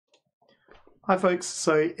Hi folks,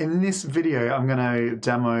 so in this video I'm going to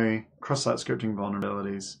demo cross-site scripting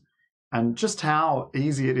vulnerabilities and just how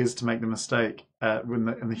easy it is to make the mistake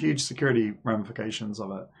and the huge security ramifications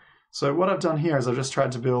of it. So what I've done here is I've just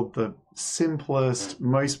tried to build the simplest,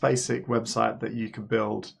 most basic website that you could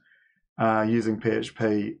build using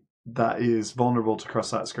PHP that is vulnerable to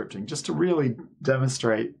cross-site scripting, just to really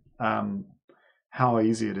demonstrate how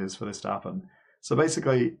easy it is for this to happen. So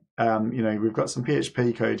basically, we've got some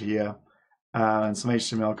PHP code here, and some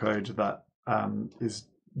HTML code that is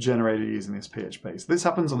generated using this PHP. So this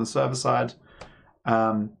happens on the server side.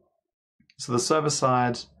 So the server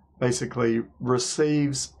side basically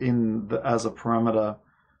receives as a parameter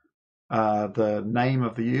the name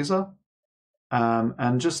of the user.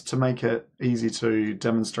 And just to make it easy to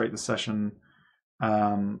demonstrate the session,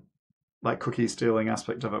 like cookie stealing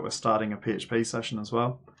aspect of it, we're starting a PHP session as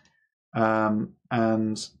well.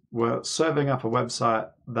 And we're serving up a website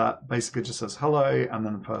that basically just says hello and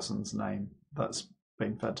then the person's name that's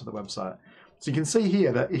being fed to the website. So you can see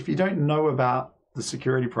here that if you don't know about the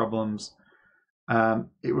security problems,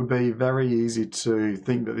 it would be very easy to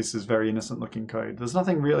think that this is very innocent looking code. There's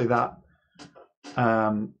nothing really that,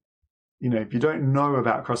 if you don't know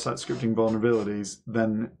about cross-site scripting vulnerabilities,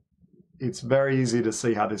 then it's very easy to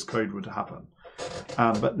see how this code would happen.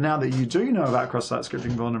 But now that you do know about cross-site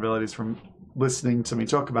scripting vulnerabilities from listening to me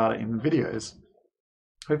talk about it in the videos,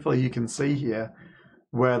 hopefully you can see here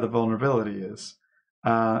where the vulnerability is.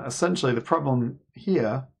 Essentially, the problem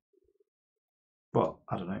here, well,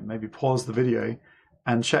 I don't know, maybe pause the video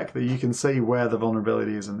and check that you can see where the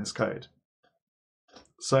vulnerability is in this code.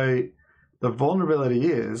 So the vulnerability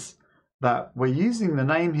is that we're using the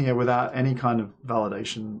name here without any kind of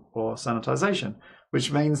validation or sanitization,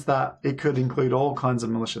 which means that it could include all kinds of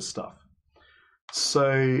malicious stuff.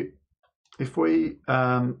 So if we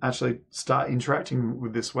actually start interacting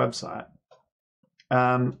with this website,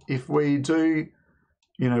 if we do,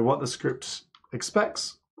 what the script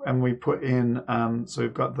expects, and we put in, so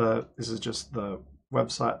we've got this is just the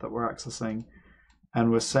website that we're accessing, and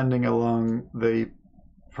we're sending along the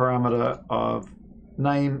parameter of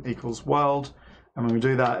name equals world, and when we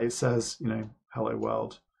do that, it says, hello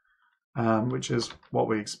world, which is what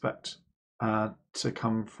we expect to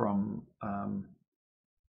come from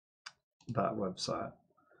that website.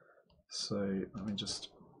 So let me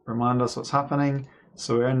just remind us what's happening.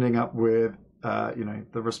 So we're ending up with, the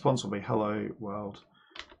response will be hello world.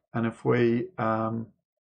 And if we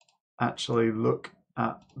actually look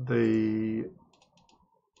at the,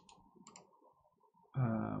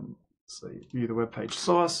 so view the web page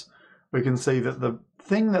source, we can see that the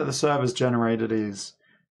thing that the server's generated is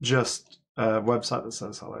just a website that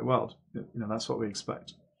says hello world. That's what we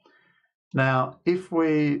expect. Now, if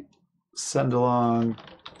we send along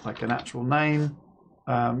like an actual name,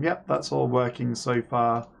 yep, that's all working so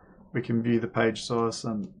far. We can view the page source,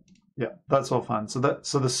 and yep, that's all fine. So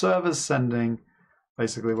the server's sending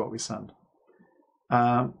basically what we send.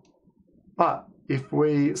 But if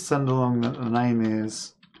we send along that the name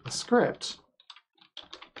is a script,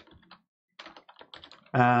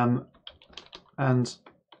 and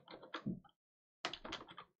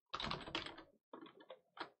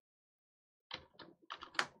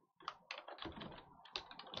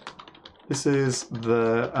this is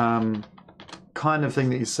the kind of thing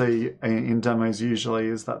that you see in demos usually,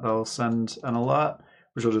 is that they'll send an alert,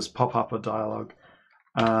 which will just pop up a dialog.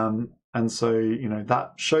 And so,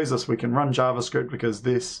 that shows us we can run JavaScript because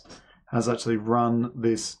this has actually run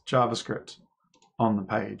this JavaScript on the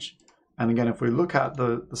page. And again, if we look at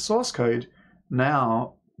the source code,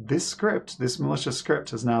 now this script, this malicious script,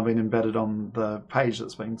 has now been embedded on the page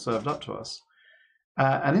that's being served up to us.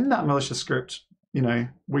 And in that malicious script,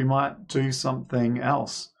 we might do something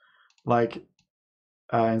else. Like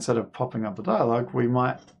instead of popping up the dialog, we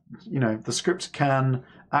might, the script can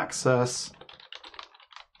access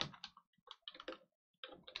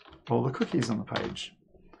all the cookies on the page.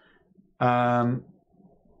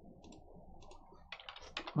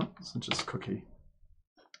 It's just cookie.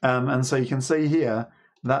 And so you can see here,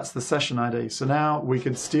 that's the session ID. So now we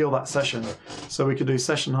could steal that session. So we could do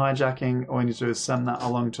session hijacking. All we need to do is send that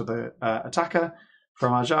along to the attacker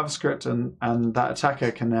from our JavaScript, and that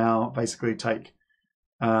attacker can now basically take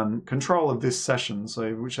control of this session,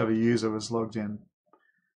 so whichever user was logged in.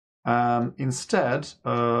 Instead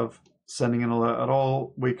of sending an alert at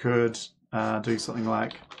all, we could do something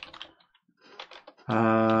like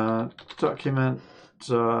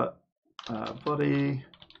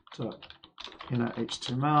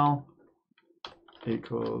document.body.innerHTML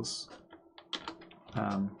equals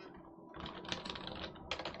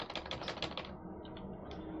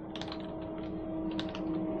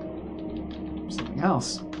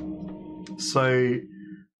else. So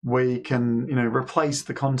we can, replace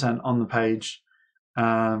the content on the page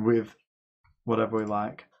with whatever we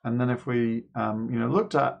like. And then if we,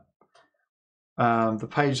 looked at the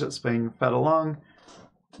page that's being fed along,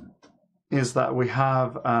 is that we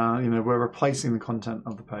have, we're replacing the content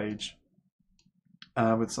of the page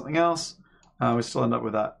with something else. We still end up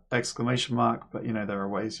with that exclamation mark, but there are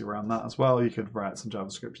ways around that as well. You could write some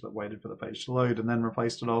JavaScript that waited for the page to load and then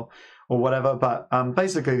replaced it all, or whatever. But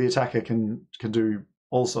basically, the attacker can do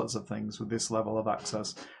all sorts of things with this level of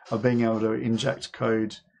access of being able to inject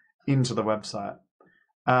code into the website.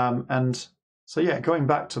 And so, yeah, going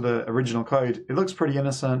back to the original code, it looks pretty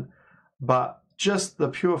innocent, but just the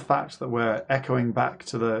pure fact that we're echoing back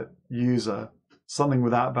to the user something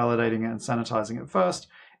without validating it and sanitizing it first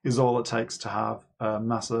is all it takes to have a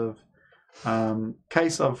massive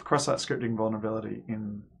case of cross-site scripting vulnerability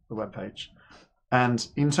in the web page. And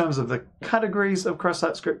in terms of the categories of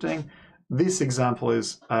cross-site scripting, this example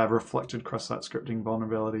is a reflected cross-site scripting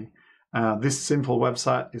vulnerability. This simple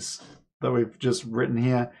website that we've just written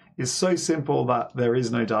here is so simple that there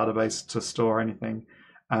is no database to store anything.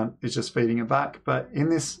 It's just feeding it back. But in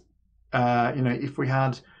this, if we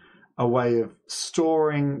had a way of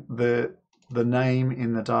storing the name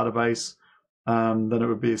in the database, then it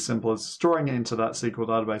would be as simple as storing it into that SQL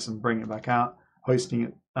database and bringing it back out, hosting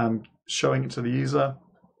it, showing it to the user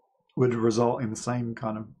would result in the same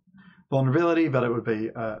kind of vulnerability, but it would be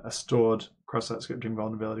a stored cross-site scripting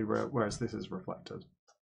vulnerability, whereas this is reflected.